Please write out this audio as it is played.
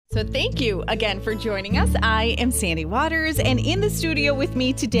So thank you again for joining us. I am Sandy Waters, and in the studio with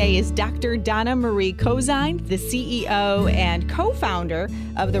me today is Dr. Donna Marie Cozine, the CEO and co-founder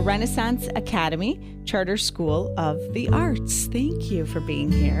of the Renaissance Academy Charter School of the Arts. Thank you for being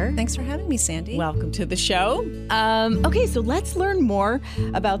here. Thanks for having me, Sandy. Welcome to the show. Okay, so let's learn more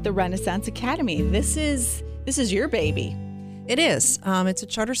about the Renaissance Academy. This is your baby. It is. It's a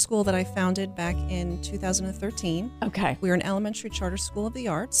charter school that I founded back in 2013. Okay. We're an elementary charter school of the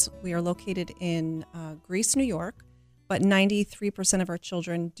arts. We are located in Greece, New York, but 93% of our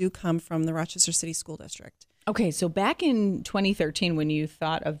children do come from the Rochester City School District. Okay, so back in 2013, when you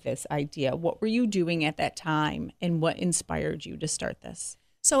thought of this idea, what were you doing at that time, and what inspired you to start this?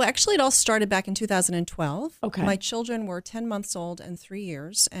 So actually, it all started back in 2012. Okay. My children were 10 months old and 3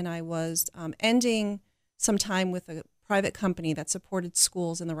 years, and I was ending some time with a private company that supported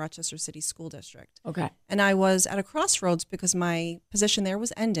schools in the Rochester City School District. Okay. And I was at a crossroads because my position there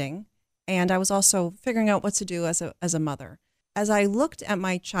was ending, and I was also figuring out what to do as a mother. As I looked at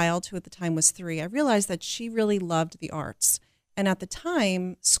my child, who at the time was 3, I realized that she really loved the arts. And at the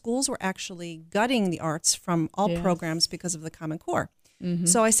time, schools were actually gutting the arts from all programs because of the Common Core. Mm-hmm.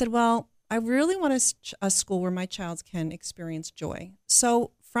 So I said, well, I really want a school where my child can experience joy.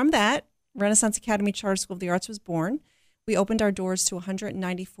 So from that, Renaissance Academy Charter School of the Arts was born. We opened our doors to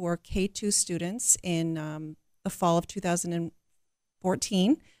 194 K-2 students in the fall of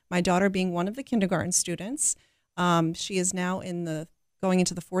 2014, my daughter being one of the kindergarten students. She is now going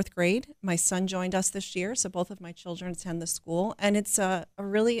into the 4th grade. My son joined us this year, so both of my children attend the school. And it's a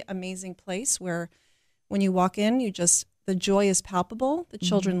really amazing place where when you walk in, the joy is palpable. The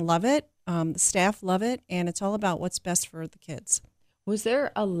children love it. The staff love it. And it's all about what's best for the kids. Was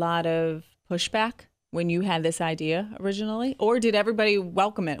there a lot of pushback when you had this idea originally, or did everybody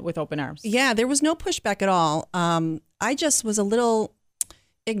welcome it with open arms? Yeah, there was no pushback at all. I just was a little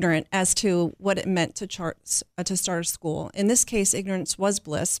ignorant as to what it meant to start a school. In this case, ignorance was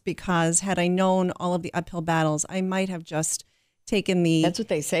bliss, because had I known all of the uphill battles, I might have just taken the... That's what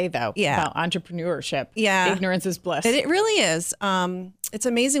they say, though, about entrepreneurship. Yeah. Ignorance is bliss. It really is. It's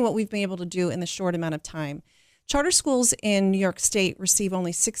amazing what we've been able to do in the short amount of time. Charter schools in New York State receive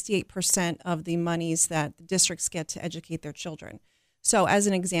only 68% of the monies that the districts get to educate their children. So as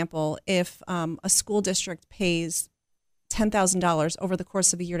an example, if a school district pays $10,000 over the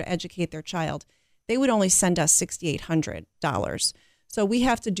course of a year to educate their child, they would only send us $6,800. So we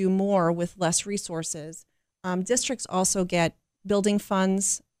have to do more with less resources. Districts also get building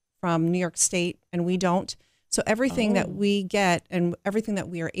funds from New York State, and we don't. So everything that we get and everything that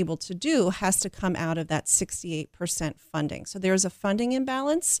we are able to do has to come out of that 68% funding. So there's a funding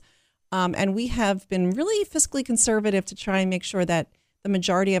imbalance, and we have been really fiscally conservative to try and make sure that the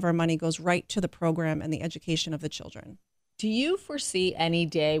majority of our money goes right to the program and the education of the children. Do you foresee any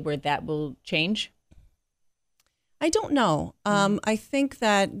day where that will change? I don't know. I think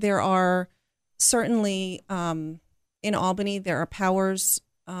that there are certainly, in Albany, there are powers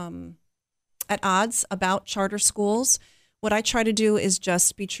at odds about charter schools. What I try to do is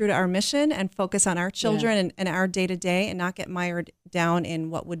just be true to our mission and focus on our children and our day-to-day, and not get mired down in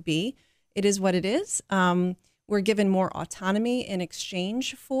what would be. It is what it is. We're given more autonomy in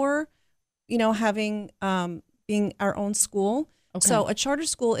exchange for, having being our own school. Okay. So a charter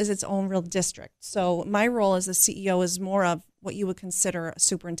school is its own real district. So my role as the CEO is more of what you would consider a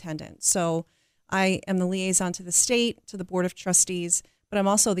superintendent. So I am the liaison to the state, to the Board of Trustees, but I'm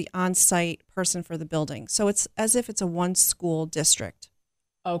also the on-site person for the building. So it's as if it's a one-school district.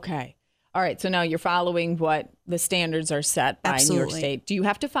 Okay. All right. So now you're following what the standards are set by New York State. Do you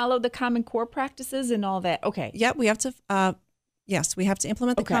have to follow the Common Core practices and all that? Okay. Yeah, we have to. Yes, we have to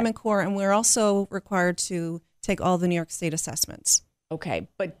implement the Common Core, and we're also required to take all the New York State assessments. Okay.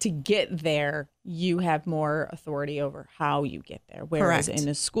 But to get there, you have more authority over how you get there. Whereas in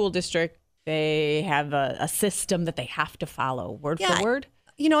a school district, they have a system that they have to follow word for word.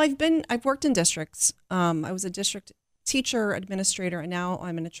 I've worked in districts. I was a district teacher, administrator, and now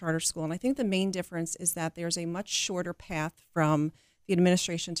I'm in a charter school. And I think the main difference is that there's a much shorter path from the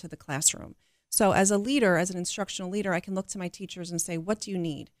administration to the classroom. So as a leader, as an instructional leader, I can look to my teachers and say, what do you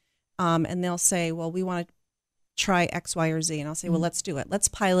need? And they'll say, well, we want to try X, Y, or Z. And I'll say, well, let's do it. Let's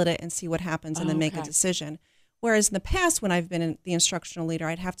pilot it and see what happens and then make a decision. Whereas in the past, when I've been the instructional leader,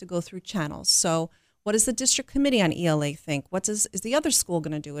 I'd have to go through channels. So what does the district committee on ELA think? Is the other school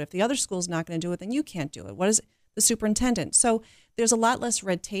going to do it? If the other school's not going to do it, then you can't do it. What is the superintendent? So there's a lot less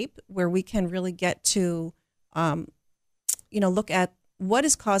red tape where we can really get to, look at what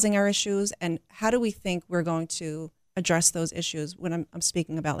is causing our issues and how do we think we're going to address those issues when I'm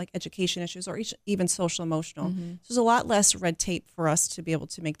speaking about like education issues or even social emotional. So there's a lot less red tape for us to be able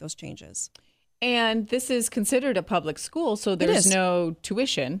to make those changes. And this is considered a public school, so there's no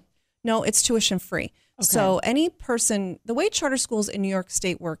tuition. No, it's tuition free. Okay. So any person, the way charter schools in New York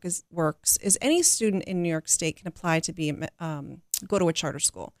State works is any student in New York State can apply to be go to a charter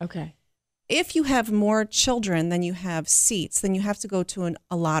school. Okay. If you have more children than you have seats, then you have to go to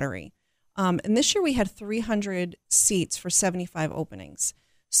a lottery. And this year we had 300 seats for 75 openings.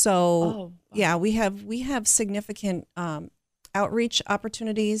 So yeah, we have significant outreach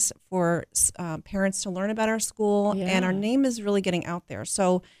opportunities for parents to learn about our school, and our name is really getting out there.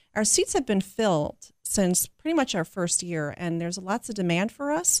 So our seats have been filled since pretty much our first year, and there's lots of demand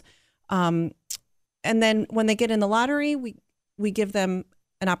for us. And then when they get in the lottery, we give them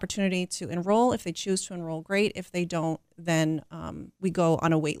an opportunity to enroll. If they choose to enroll, great. If they don't, then we go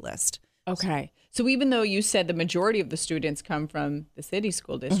on a wait list. Okay. So even though you said the majority of the students come from the city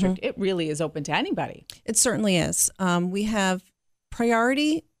school district, it really is open to anybody. It certainly is. We have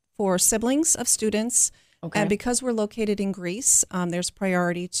priority for siblings of students. Okay. And because we're located in Greece, there's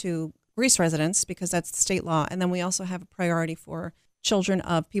priority to Greece residents because that's the state law. And then we also have a priority for children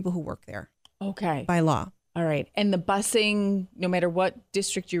of people who work there. Okay. By law. All right. And the busing, no matter what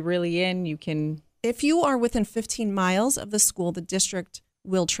district you're really in, you can... If you are within 15 miles of the school, the district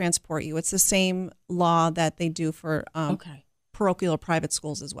will transport you. It's the same law that they do for parochial private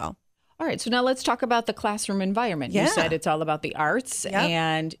schools as well. All right. So now let's talk about the classroom environment. You said it's all about the arts. Yep.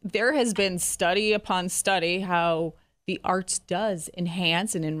 And there has been study upon study how the arts does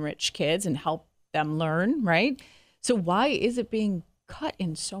enhance and enrich kids and help them learn, right? So why is it being cut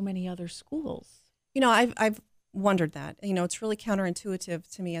in so many other schools? You know, I've wondered that. You know, it's really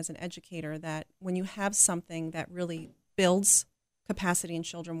counterintuitive to me as an educator that when you have something that really builds capacity in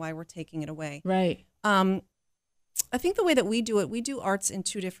children, why we're taking it away. Right. I think the way that we do arts in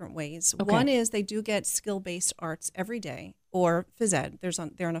two different ways. Okay. One is they do get skill-based arts every day, or phys ed.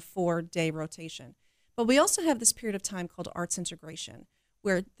 They're on a 4-day rotation. But we also have this period of time called arts integration,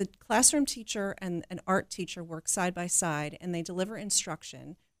 where the classroom teacher and an art teacher work side by side, and they deliver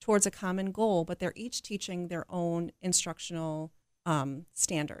instruction towards a common goal, but they're each teaching their own instructional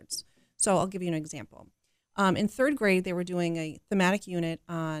standards. So I'll give you an example. In 3rd grade, they were doing a thematic unit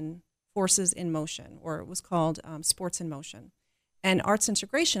on forces in motion, or it was called sports in motion. And arts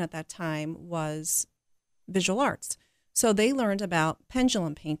integration at that time was visual arts. So they learned about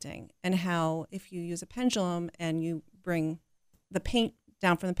pendulum painting and how if you use a pendulum and you bring the paint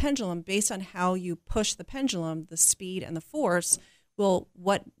down from the pendulum, based on how you push the pendulum, the speed and the force,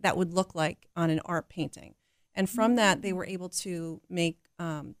 what that would look like on an art painting. And from that, they were able to make,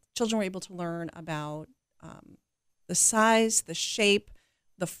 children were able to learn about the size, the shape,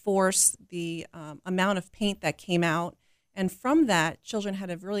 the force, the amount of paint that came out. And from that, children had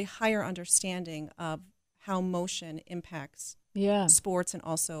a really higher understanding of how motion impacts sports and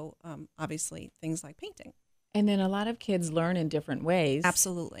also, obviously, things like painting. And then a lot of kids learn in different ways.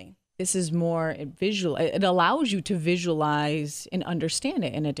 Absolutely. This is more visual. It allows you to visualize and understand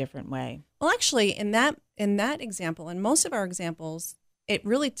it in a different way. Well, actually, in that example, and most of our examples, it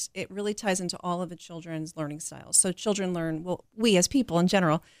really ties into all of the children's learning styles. So children learn, well, we as people in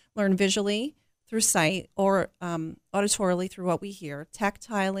general, learn visually through sight or auditorily through what we hear,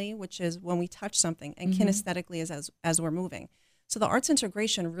 tactilely, which is when we touch something, and kinesthetically is as we're moving. So the arts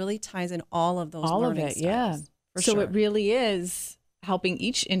integration really ties in all of those learning styles. Yeah. So sure. It really is helping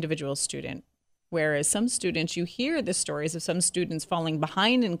each individual student, whereas some students, you hear the stories of some students falling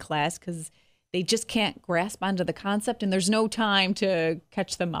behind in class because they just can't grasp onto the concept and there's no time to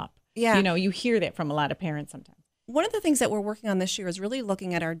catch them up. Yeah. You know, you hear that from a lot of parents sometimes. One of the things that we're working on this year is really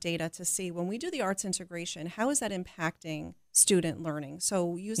looking at our data to see when we do the arts integration, how is that impacting student learning?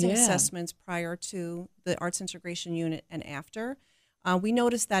 So using assessments prior to the arts integration unit and after. We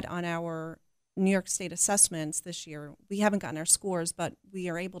noticed that on our New York State assessments this year, we haven't gotten our scores, but we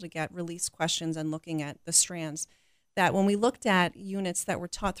are able to get release questions and looking at the strands. That when we looked at units that were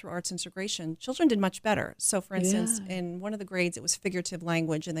taught through arts integration, children did much better. So, for instance, in one of the grades, it was figurative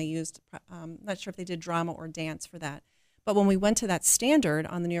language, and they used, not sure if they did drama or dance for that. But when we went to that standard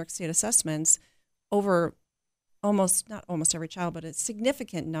on the New York State assessments, not almost every child, but a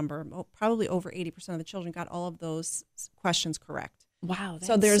significant number, probably over 80% of the children got all of those questions correct. Wow, that's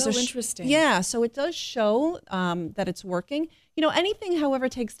so interesting. Yeah, so it does show that it's working. You know, anything, however,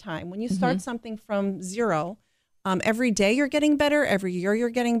 takes time. When you start something from zero, every day you're getting better, every year you're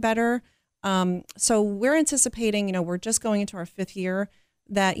getting better. So we're anticipating, you know, we're just going into our 5th year,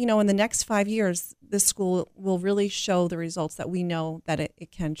 that, you know, in the next 5 years, this school will really show the results that we know that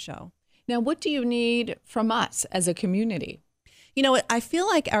it can show. Now, what do you need from us as a community? You know, I feel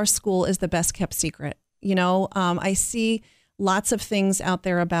like our school is the best kept secret. I see lots of things out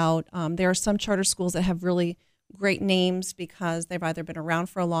there about, there are some charter schools that have really great names because they've either been around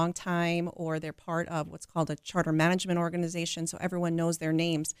for a long time or they're part of what's called a charter management organization, so everyone knows their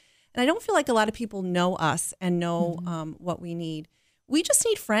names. And I don't feel like a lot of people know us and know what we need. We just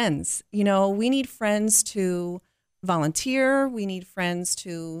need friends. We need friends to volunteer. We need friends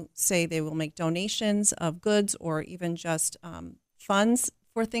to say they will make donations of goods or even just funds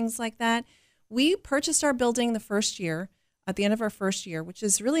for things like that. We purchased our building the first year, at the end of our first year, which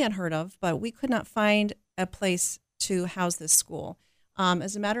is really unheard of, but we could not find a place to house this school.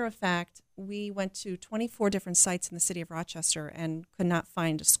 As a matter of fact, we went to 24 different sites in the city of Rochester and could not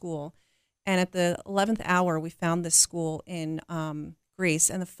find a school. And at the 11th hour, we found this school in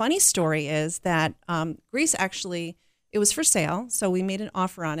Greece. And the funny story is that Greece actually, it was for sale, so we made an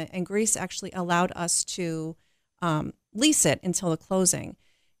offer on it, and Greece actually allowed us to lease it until the closing.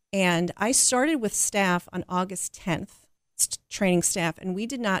 And I started with staff on August 10th, training staff, and we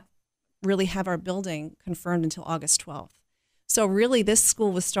did not really have our building confirmed until August 12th. So really, this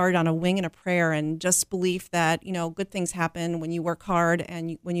school was started on a wing and a prayer and just belief that, good things happen when you work hard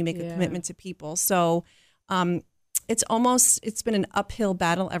and when you make a commitment to people. So it's been an uphill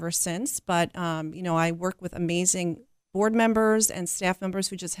battle ever since. But, I work with amazing board members and staff members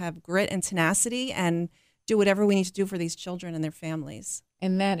who just have grit and tenacity and do whatever we need to do for these children and their families.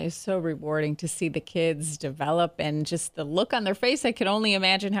 And that is so rewarding to see the kids develop and just the look on their face. I can only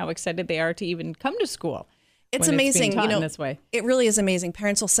imagine how excited they are to even come to school. It's amazing, in this way. It really is amazing.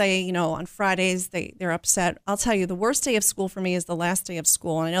 Parents will say, on Fridays they're upset. I'll tell you, the worst day of school for me is the last day of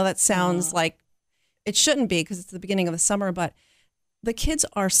school. And I know that sounds like it shouldn't be because it's the beginning of the summer, but the kids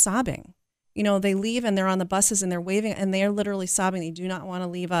are sobbing. They leave and they're on the buses and they're waving and they're literally sobbing. They do not want to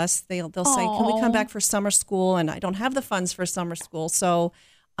leave us. They'll say, "Can we come back for summer school?" And I don't have the funds for summer school, so.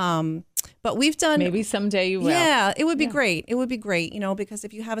 But we've done. Maybe someday you will. Yeah, it would be great. It would be great, because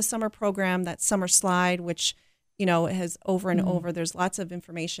if you have a summer program, that summer slide, which, has over and over, there's lots of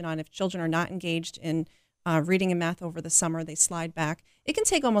information on if children are not engaged in reading and math over the summer, they slide back. It can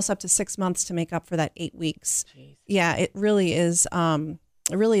take almost up to 6 months to make up for that 8 weeks. Jeez. Yeah, it really is.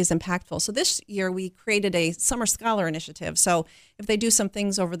 It really is impactful. So this year we created a Summer Scholar Initiative. So if they do some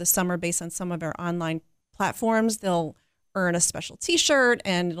things over the summer based on some of our online platforms, they'll earn a special T-shirt,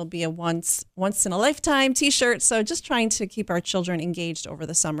 and it'll be a once in a lifetime T-shirt. So just trying to keep our children engaged over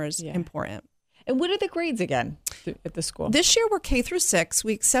the summer is important. And what are the grades again at the school? This year we're K through 6.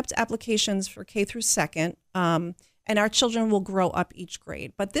 We accept applications for K through 2nd, and our children will grow up each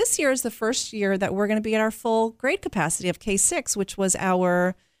grade. But this year is the first year that we're going to be at our full grade capacity of K6, which was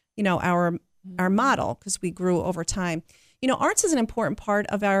our model because we grew over time. Arts is an important part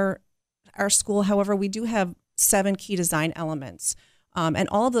of our school. However, we do have 7 key design elements. And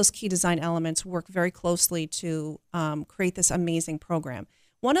all of those key design elements work very closely to create this amazing program.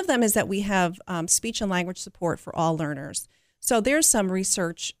 One of them is that we have speech and language support for all learners. So there's some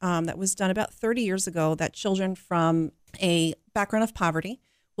research that was done about 30 years ago that children from a background of poverty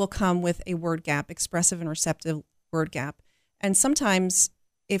will come with a word gap, expressive and receptive word gap. And sometimes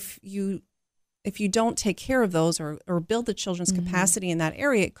if you don't take care of those or build the children's capacity in that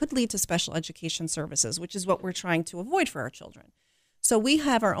area, it could lead to special education services, which is what we're trying to avoid for our children. So we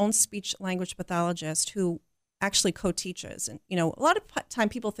have our own speech language pathologist who actually co-teaches. And, a lot of time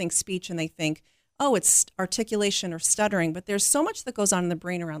people think speech and they think, oh, it's articulation or stuttering, but there's so much that goes on in the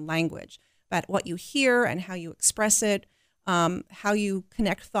brain around language, about what you hear and how you express it, how you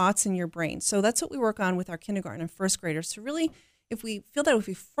connect thoughts in your brain. So that's what we work on with our kindergarten and first graders to really, if we feel that if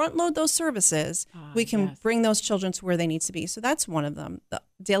we front load those services, we can bring those children to where they need to be. So that's one of them. The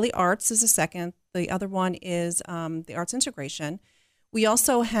daily arts is a second. The other one is the arts integration. We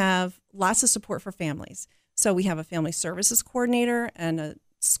also have lots of support for families. So we have a family services coordinator and a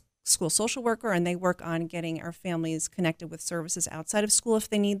school social worker, and they work on getting our families connected with services outside of school if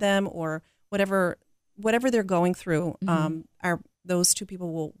they need them or whatever they're going through. Those 2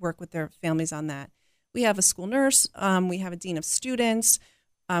 people will work with their families on that. We have a school nurse. We have a dean of students.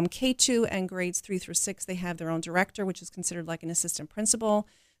 K2 and grades 3 through 6, they have their own director, which is considered like an assistant principal.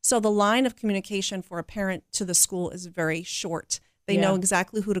 So the line of communication for a parent to the school is very short. They know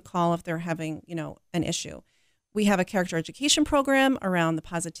exactly who to call if they're having, an issue. We have a character education program around the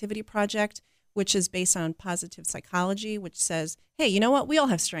Positivity Project, which is based on positive psychology, which says, hey, you know what? We all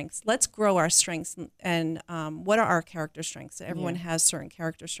have strengths. Let's grow our strengths. And what are our character strengths? Everyone has certain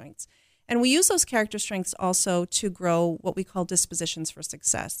character strengths. And we use those character strengths also to grow what we call dispositions for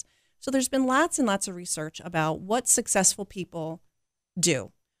success. So there's been lots and lots of research about what successful people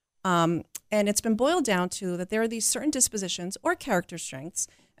do. And it's been boiled down to that there are these certain dispositions or character strengths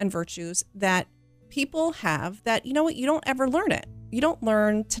and virtues that people have that, you know what, you don't ever learn it. You don't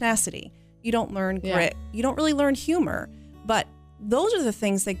learn tenacity. You don't learn grit. You don't really learn humor. But those are the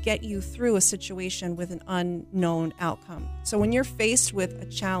things that get you through a situation with an unknown outcome. So when you're faced with a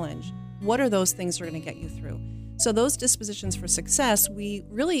challenge, what are those things that are going to get you through? So those dispositions for success, we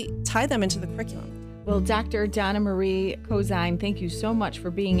really tie them into the curriculum. Well, Dr. Donna Marie Cozine, thank you so much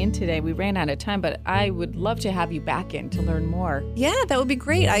for being in today. We ran out of time, but I would love to have you back in to learn more. Yeah, that would be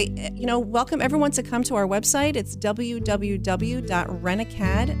great. I welcome everyone to come to our website. It's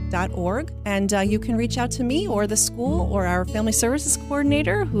www.renacad.org. And you can reach out to me or the school or our family services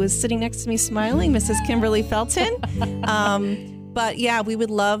coordinator, who is sitting next to me smiling, Mrs. Kimberly Felton. But yeah, we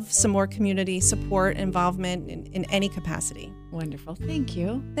would love some more community support involvement in any capacity. Wonderful. Thank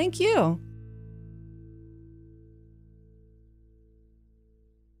you. Thank you.